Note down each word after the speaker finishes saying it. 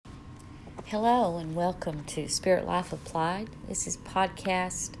Hello and welcome to Spirit Life Applied. This is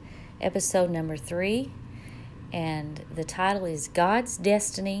podcast episode number 3, and the title is God's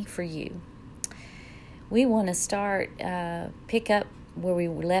Destiny for You. We want to pick up where we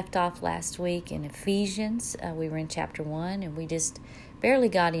left off last week in Ephesians. We were in chapter 1, and we just barely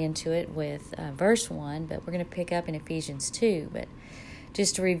got into it with verse 1, but we're going to pick up in Ephesians 2. But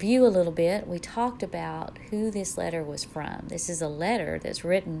just to review a little bit, we talked about who this letter was from. This is a letter that's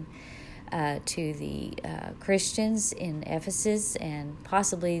written to the Christians in Ephesus and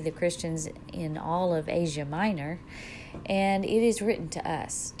possibly the Christians in all of Asia Minor. And it is written to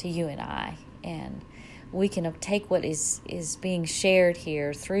us, to you and I. And we can take what is being shared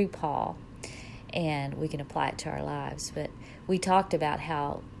here through Paul and we can apply it to our lives. But we talked about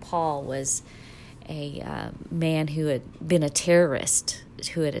how Paul was a man who had been a terrorist,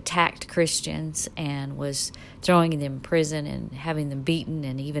 who had attacked Christians and was throwing them in prison and having them beaten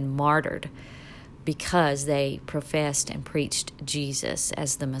and even martyred because they professed and preached Jesus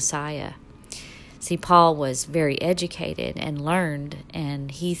as the Messiah. See, Paul was very educated and learned,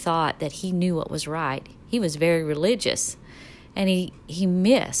 and he thought that he knew what was right. He was very religious, and he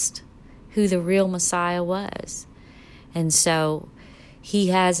missed who the real Messiah was. And so he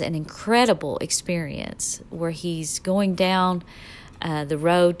has an incredible experience where he's going down the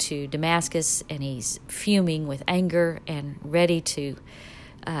road to Damascus, and he's fuming with anger and ready to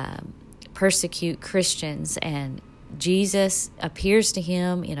persecute Christians. And Jesus appears to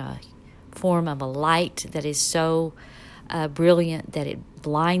him in a form of a light that is so brilliant that it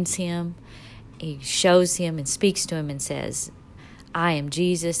blinds him. He shows him and speaks to him and says, "I am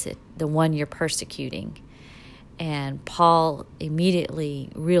Jesus, the one you're persecuting." And Paul immediately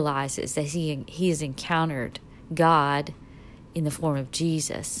realizes that he has encountered God in the form of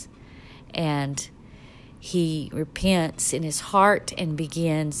Jesus. And he repents in his heart and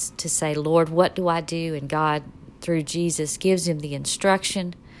begins to say, "Lord, what do I do?" And God, through Jesus, gives him the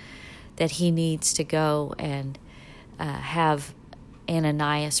instruction that he needs to go and have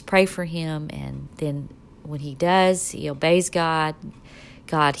Ananias pray for him. And then when he does, he obeys God.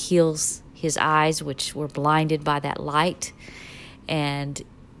 God heals his eyes, which were blinded by that light. And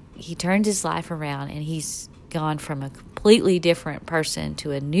he turned his life around, and he's gone from a completely different person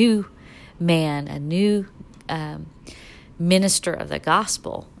to a new man, a new minister of the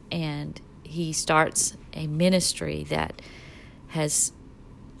gospel. And he starts a ministry that has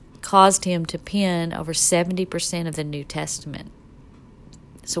caused him to pen over 70% of the New Testament.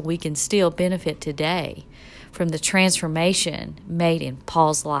 So we can still benefit today from the transformation made in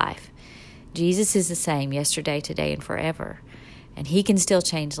Paul's life. Jesus is the same yesterday, today, and forever. And he can still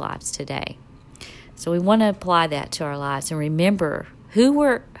change lives today. So we want to apply that to our lives and remember who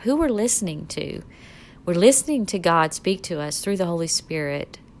we're listening to. We're listening to God speak to us through the Holy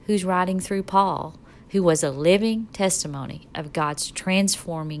Spirit, who's writing through Paul, who was a living testimony of God's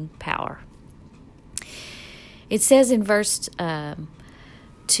transforming power. It says in verse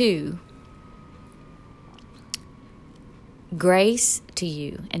 2, "Grace to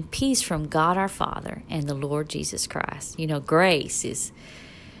you and peace from God our Father and the Lord Jesus Christ." You know, grace is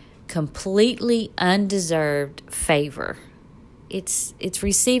completely undeserved favor. It's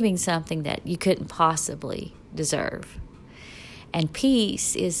receiving something that you couldn't possibly deserve. And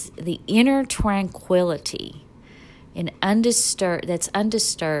peace is the inner tranquility that's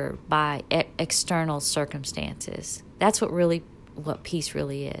undisturbed by external circumstances. That's what peace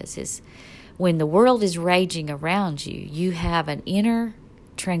really is when the world is raging around you, you have an inner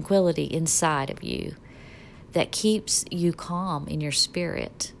tranquility inside of you that keeps you calm in your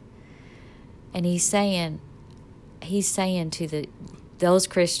spirit. And he's saying to those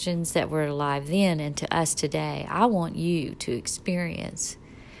Christians that were alive then and to us today, I want you to experience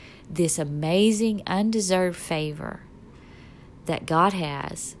this amazing, undeserved favor that God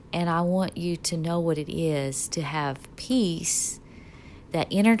has, and I want you to know what it is to have peace, that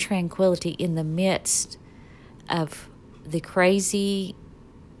inner tranquility in the midst of the crazy,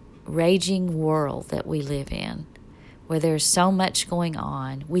 raging world that we live in, where there's so much going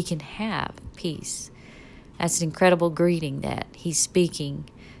on. We can have peace. That's an incredible greeting that he's speaking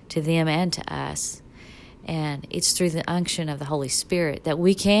to them and to us. And it's through the unction of the Holy Spirit that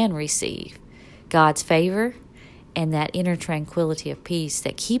we can receive God's favor and that inner tranquility of peace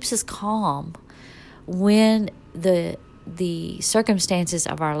that keeps us calm when the circumstances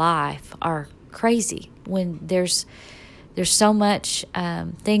of our life are crazy, when there's so much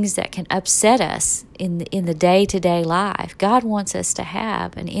things that can upset us in the day-to-day life. God wants us to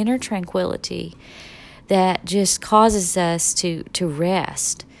have an inner tranquility that just causes us to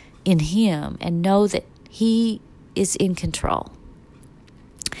rest in Him and know that He is in control.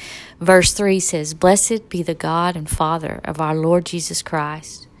 Verse 3 says, "Blessed be the God and Father of our Lord Jesus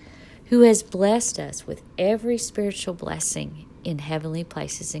Christ, who has blessed us with every spiritual blessing in heavenly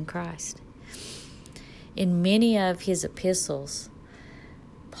places in Christ." In many of his epistles,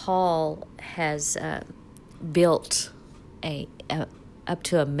 Paul has built up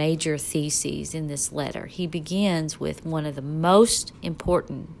to a major thesis in this letter. He begins with one of the most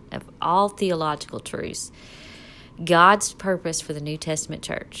important of all theological truths. God's purpose for the New Testament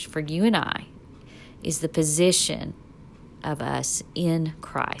church, for you and I, is the position of us in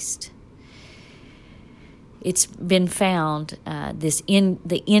Christ. It's been found,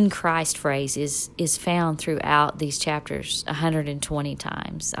 the in Christ phrase is found throughout these chapters 120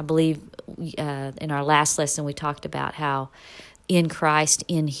 times. I believe in our last lesson we talked about how in Christ,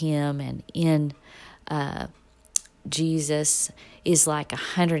 in Him, and in Jesus is like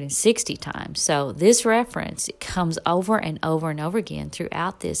 160 times. So this reference, it comes over and over and over again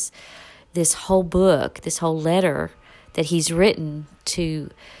throughout this whole book, this whole letter that he's written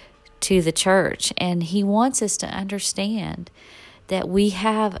to the church. And he wants us to understand that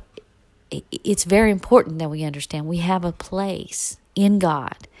it's very important that we understand we have a place in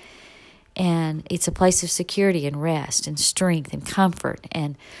God. And it's a place of security and rest and strength and comfort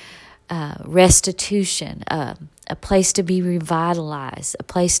and restitution, a place to be revitalized, a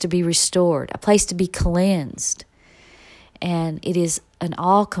place to be restored, a place to be cleansed. And it is an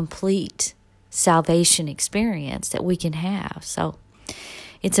all-complete salvation experience that we can have. So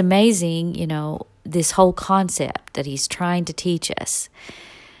it's amazing, this whole concept that he's trying to teach us.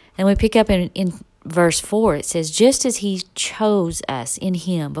 And we pick up in verse 4, it says, "Just as he chose us in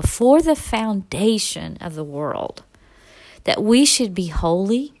him before the foundation of the world, that we should be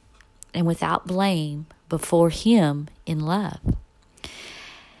holy and without blame before him in love."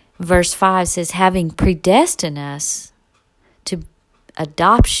 Verse 5 says, "Having predestined us to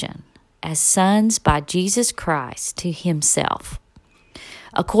adoption as sons by Jesus Christ to himself,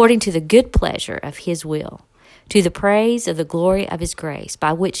 according to the good pleasure of his will, to the praise of the glory of his grace,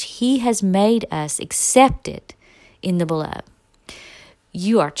 by which he has made us accepted in the beloved."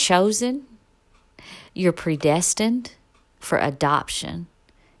 You are chosen, you're predestined for adoption,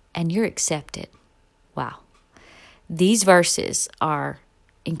 and you're accepted. Wow. These verses are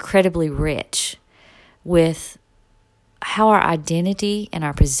incredibly rich with how our identity and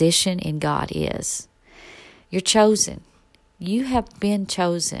our position in God is. You're chosen. You have been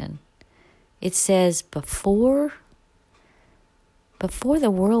chosen. It says before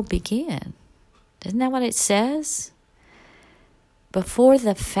the world began. Isn't that what it says? Before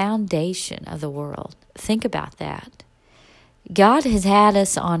the foundation of the world. Think about that. God has had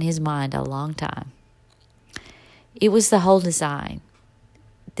us on his mind a long time. It was the whole design.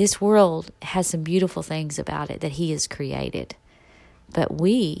 This world has some beautiful things about it that he has created. But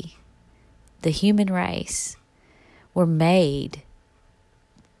we, the human race, were made.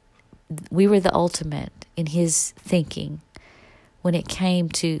 We were the ultimate in his thinking when it came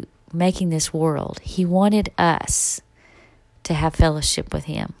to making this world. He wanted us to have fellowship with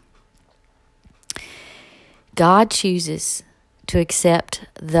him. God chooses to accept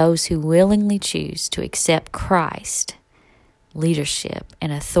those who willingly choose to accept Christ, leadership,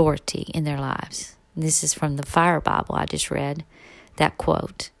 and authority in their lives. And this is from the Fire Bible I just read, that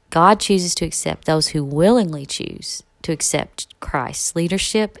quote. God chooses to accept those who willingly choose to accept Christ's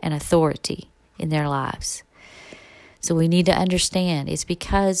leadership and authority in their lives. So we need to understand it's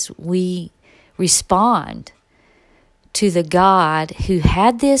because we respond to the God who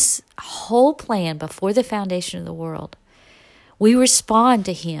had this whole plan before the foundation of the world. We respond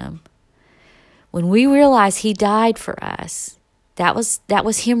to him when we realize he died for us. That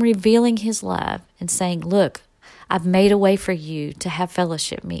was him revealing his love and saying, "Look, I've made a way for you to have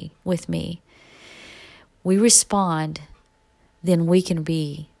fellowship with me." We respond, then we can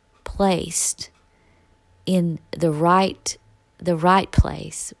be placed in the right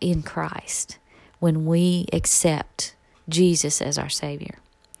place in Christ when we accept Jesus as our Savior.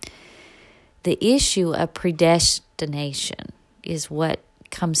 The issue of predestination is what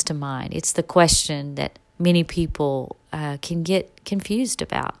comes to mind. It's the question that many people can get confused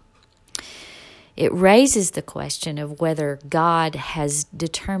about. It raises the question of whether God has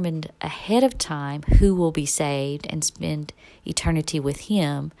determined ahead of time who will be saved and spend eternity with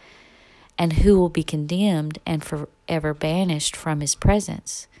him, and who will be condemned and forever banished from his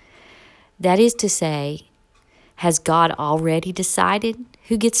presence. That is to say, has God already decided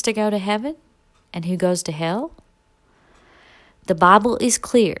who gets to go to heaven and who goes to hell? The Bible is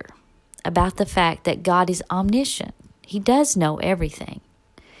clear about the fact that God is omniscient. He does know everything.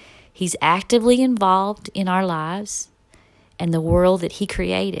 He's actively involved in our lives and the world that he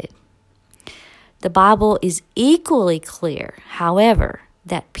created. The Bible is equally clear, however,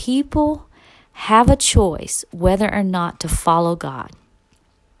 that people have a choice whether or not to follow God.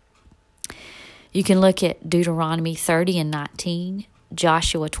 You can look at Deuteronomy 30:19,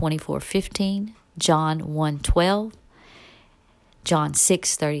 Joshua 24:15, John 1:12, John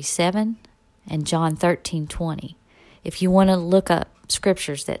 6:37, and John 13:20. If you want to look up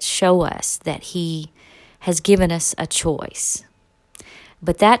scriptures that show us that He has given us a choice.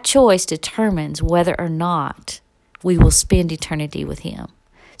 But that choice determines whether or not we will spend eternity with Him.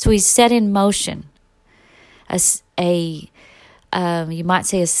 So He's set in motion you might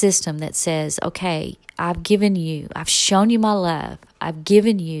say a system that says, okay, I've shown you my love. I've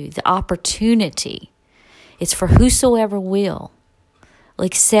given you the opportunity. It's for whosoever will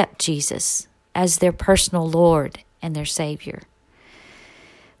accept Jesus as their personal Lord and their Savior.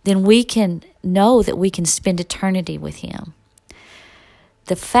 Then we can know that we can spend eternity with Him.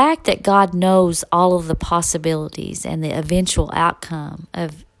 The fact that God knows all of the possibilities and the eventual outcome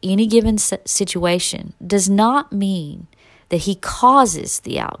of any given situation does not mean that He causes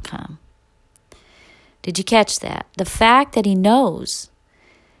the outcome. Did you catch that? The fact that He knows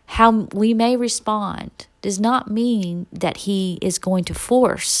how we may respond does not mean that He is going to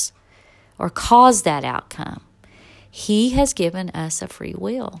force or cause that outcome. He has given us a free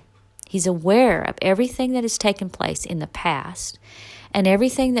will. He's aware of everything that has taken place in the past and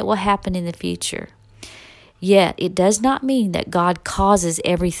everything that will happen in the future. Yet, it does not mean that God causes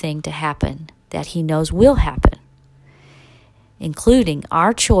everything to happen that He knows will happen, including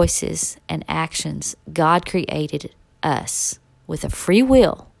our choices and actions. God created us with a free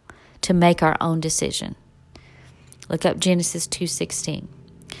will to make our own decision. Look up Genesis 2:16.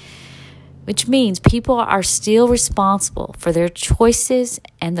 Which means people are still responsible for their choices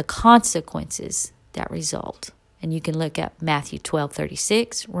and the consequences that result. And you can look at Matthew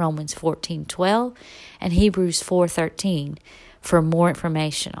 12:36, Romans 14:12, and Hebrews 4:13 for more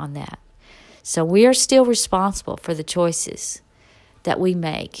information on that. So we are still responsible for the choices that we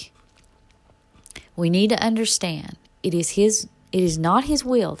make. We need to understand it is not His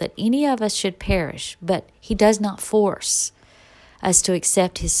will that any of us should perish, but He does not force us to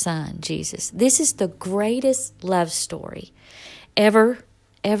accept His Son, Jesus. This is the greatest love story ever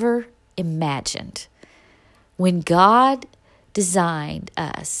imagined. When God designed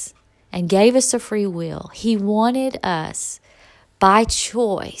us and gave us a free will, He wanted us by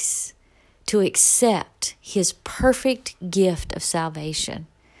choice to accept His perfect gift of salvation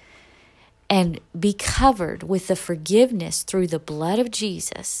and be covered with the forgiveness through the blood of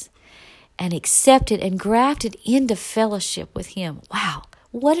Jesus and accepted and grafted into fellowship with Him. Wow,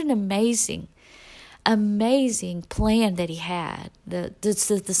 what an amazing plan that He had.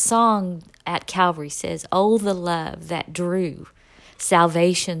 The song at Calvary says, "Oh, the love that drew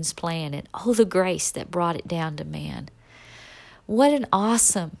salvation's plan, and oh, the grace that brought it down to man." What an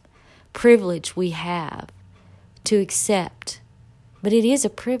awesome privilege we have to accept. But it is a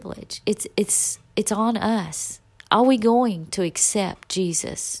privilege. It's on us. Are we going to accept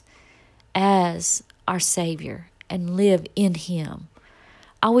Jesus as our Savior and live in Him?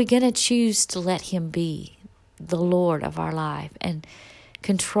 Are we going to choose to let Him be the Lord of our life and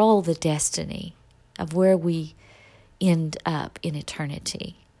control the destiny of where we end up in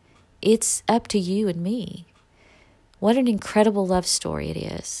eternity? It's up to you and me. What an incredible love story it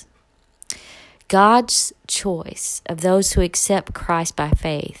is. God's choice of those who accept Christ by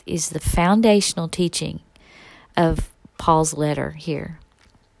faith is the foundational teaching of Paul's letter here.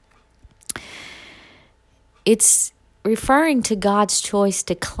 It's referring to God's choice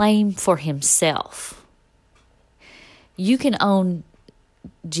to claim for Himself. You can own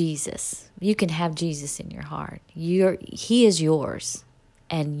Jesus. You can have Jesus in your heart. He is yours,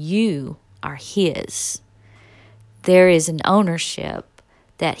 and you are His. There is an ownership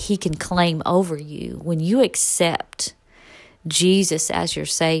that He can claim over you. When you accept Jesus as your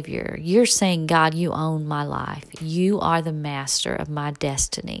Savior, you're saying, God, you own my life. You are the master of my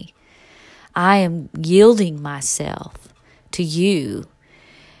destiny. I am yielding myself to you,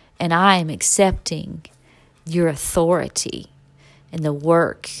 and I am accepting your authority and the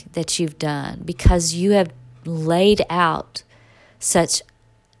work that you've done, because you have laid out such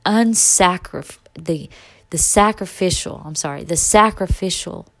the sacrificial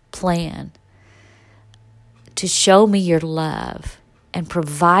plan to show me your love and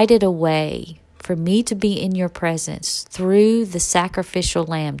provided a way for me to be in your presence through the sacrificial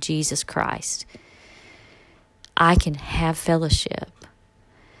lamb, Jesus Christ. I can have fellowship.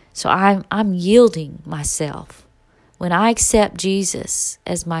 So I'm yielding myself. When I accept Jesus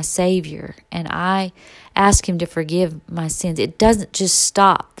as my Savior and I ask Him to forgive my sins. It doesn't just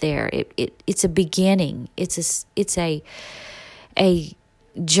stop there. It's a beginning. It's a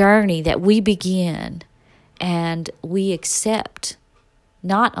journey that we begin, and we accept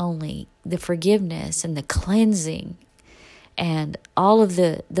not only the forgiveness and the cleansing and all of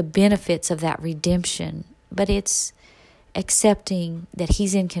the benefits of that redemption, but it's accepting that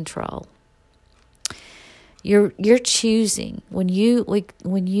He's in control. You're choosing, when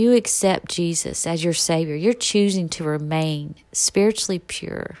you accept Jesus as your Savior, you're choosing to remain spiritually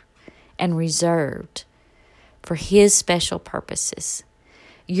pure and reserved for His special purposes.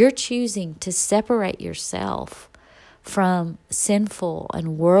 You're choosing to separate yourself from sinful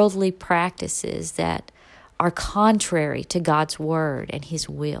and worldly practices that are contrary to God's Word and His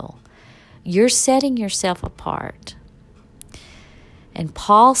will. You're setting yourself apart. And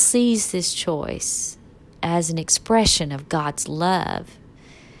Paul sees this choice as an expression of God's love,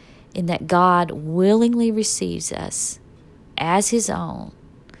 in that God willingly receives us as His own.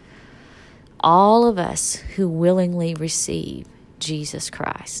 All of us who willingly receive Jesus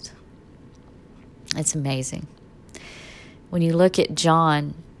Christ. It's amazing. When you look at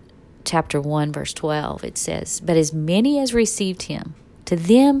John chapter 1, verse 12, it says, "But as many as received Him, to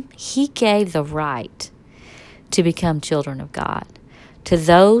them He gave the right to become children of God, to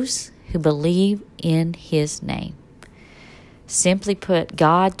those who believe in His name." Simply put,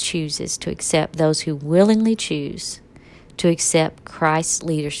 God chooses to accept those who willingly choose to accept Christ's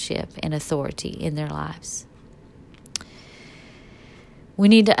leadership and authority in their lives. We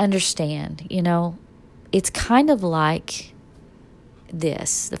need to understand, it's kind of like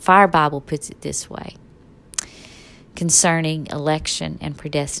this. The Fire Bible puts it this way concerning election and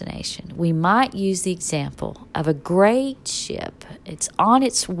predestination. We might use the example of a great ship. It's on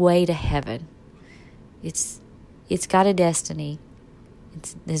its way to heaven. It's got a destiny.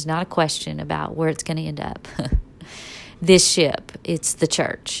 There's not a question about where it's going to end up. This ship, it's the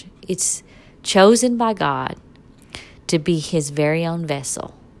church. It's chosen by God to be His very own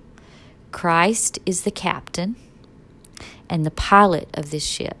vessel. Christ is the captain and the pilot of this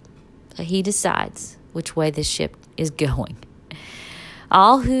ship. He decides which way this ship is going.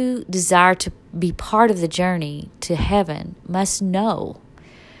 All who desire to be part of the journey to heaven must know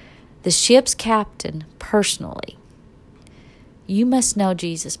the ship's captain personally. You must know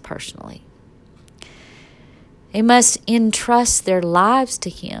Jesus personally. They must entrust their lives to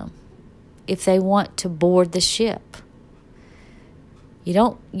Him if they want to board the ship. You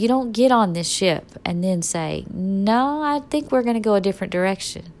don't get on this ship and then say, "No, I think we're going to go a different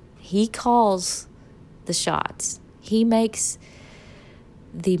direction." He calls the shots. He makes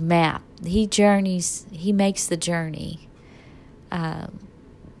the map. He makes the journey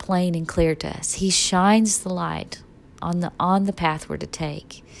plain and clear to us. He shines the light on the path we're to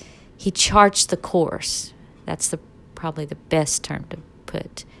take. He charts the course. That's probably the best term to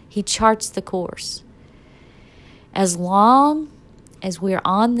put. He charts the course. As long as we're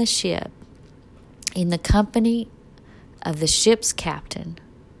on the ship, in the company of the ship's captain,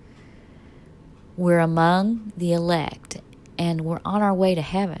 we're among the elect, and we're on our way to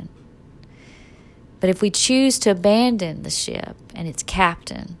heaven. But if we choose to abandon the ship and its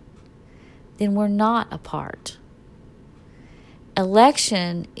captain, then we're not a part.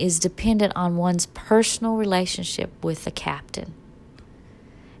 Election is dependent on one's personal relationship with the captain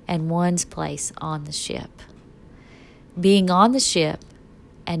and one's place on the ship. Being on the ship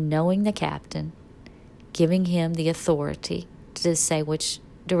and knowing the captain, giving him the authority to say which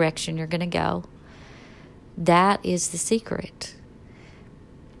direction you're going to go, that is the secret.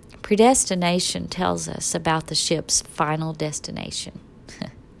 Predestination tells us about the ship's final destination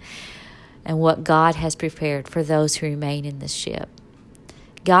and what God has prepared for those who remain in the ship.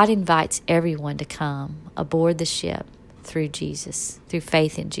 God invites everyone to come aboard the ship through Jesus, through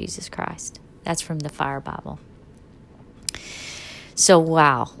faith in Jesus Christ. That's from the Fire Bible. So,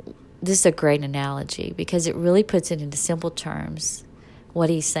 wow, this is a great analogy because it really puts it into simple terms what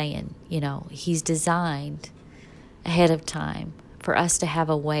he's saying. He's designed ahead of time for us to have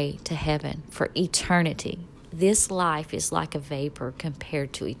a way to heaven for eternity. This life is like a vapor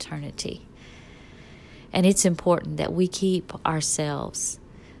compared to eternity. And it's important that we keep ourselves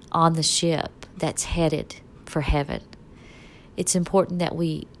on the ship that's headed for heaven. It's important that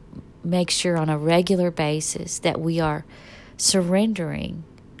we make sure on a regular basis that we are surrendering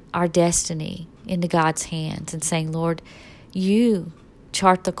our destiny into God's hands and saying, "Lord, you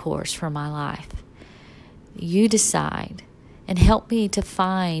chart the course for my life. You decide and help me to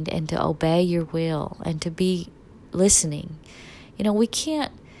find and to obey your will and to be listening." We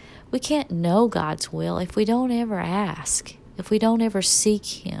can't know God's will if we don't ever ask, if we don't ever seek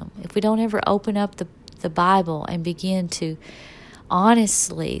Him, if we don't ever open up the the Bible and begin to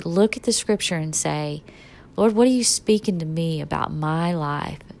honestly look at the Scripture and say, Lord, what are you speaking to me about my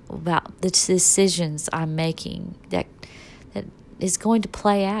life, about the decisions I'm making that is going to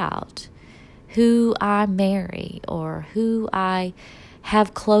play out, who I marry or who I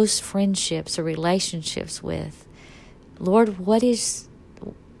have close friendships or relationships with. Lord, what is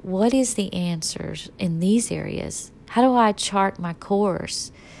the answers in these areas? How do I chart my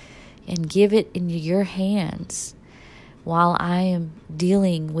course and give it into your hands while I am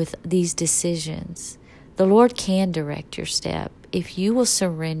dealing with these decisions? The Lord can direct your step if you will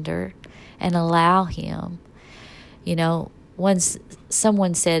surrender and allow Him. Once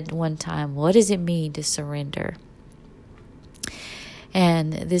someone said one time, what does it mean to surrender?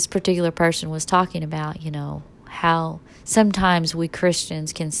 And this particular person was talking about, how sometimes we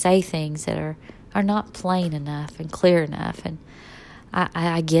Christians can say things that are not plain enough and clear enough. And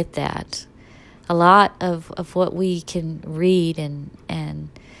I get that. A lot of what we can read and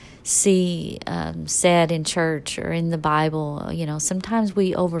see said in church or in the Bible, sometimes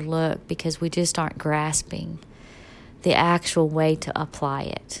we overlook because we just aren't grasping the actual way to apply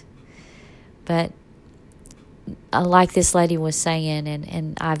it. But like this lady was saying,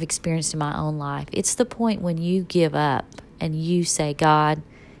 and I've experienced in my own life, it's the point when you give up and you say, God,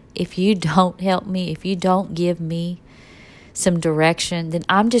 if you don't help me, if you don't give me some direction, then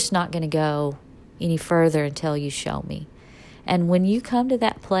I'm just not going to go any further until you show me. And when you come to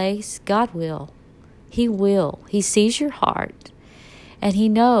that place, God will. He will. He sees your heart, and He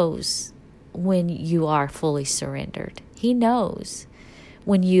knows when you are fully surrendered. He knows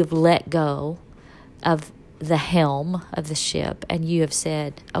when you've let go of the helm of the ship and you have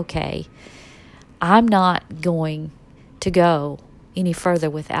said, okay, I'm not going to go any further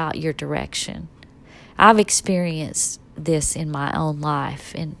without your direction. I've experienced this in my own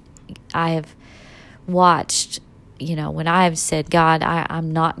life, and I have watched, when I have said, God,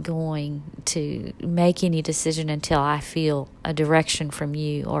 I'm not going to make any decision until I feel a direction from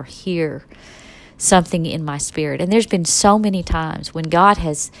you or hear something in my spirit. And there's been so many times when God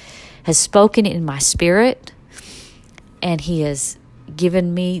has spoken in my spirit and He has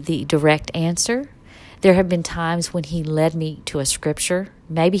given me the direct answer. There have been times when He led me to a scripture.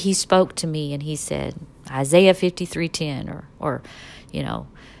 Maybe He spoke to me and He said, Isaiah 53:10 or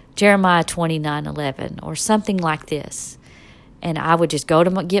Jeremiah 29:11 or something like this. And I would just go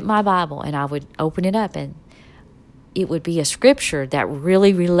to get my Bible and I would open it up, and it would be a scripture that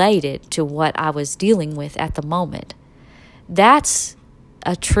really related to what I was dealing with at the moment. That's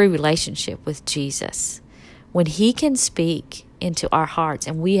a true relationship with Jesus. When He can speak into our hearts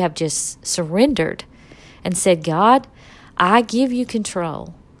and we have just surrendered and said, God, I give you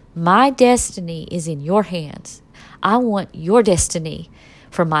control. My destiny is in your hands. I want your destiny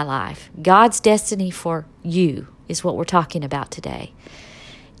for my life. God's destiny for you is what we're talking about today.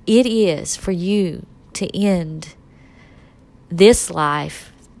 It is for you to end this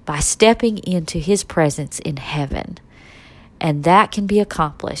life by stepping into His presence in heaven. And that can be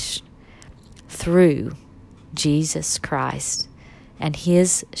accomplished through Jesus Christ and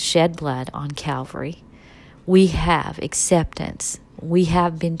His shed blood on Calvary. We have acceptance. We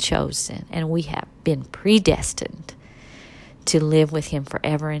have been chosen, and we have been predestined to live with Him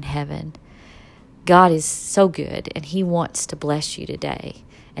forever in heaven. God is so good, and He wants to bless you today,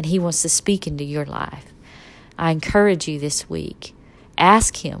 and He wants to speak into your life. I encourage you this week,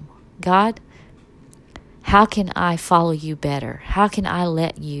 ask Him, God, how can I follow you better? How can I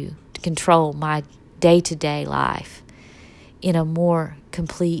let you control my day-to-day life in a more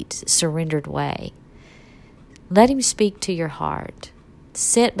complete, surrendered way? Let Him speak to your heart.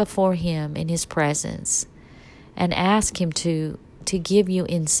 Sit before Him in His presence and ask Him to give you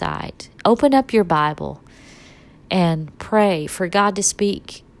insight. Open up your Bible and pray for God to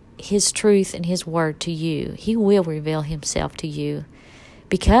speak His truth and His word to you. He will reveal Himself to you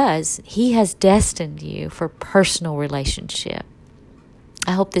because He has destined you for personal relationship.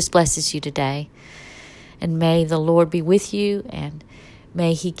 I hope this blesses you today. And may the Lord be with you, and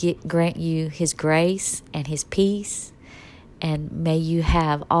may He grant you His grace and His peace, and may you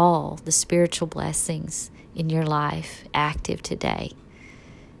have all the spiritual blessings in your life active today.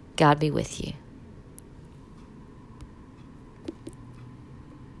 God be with you.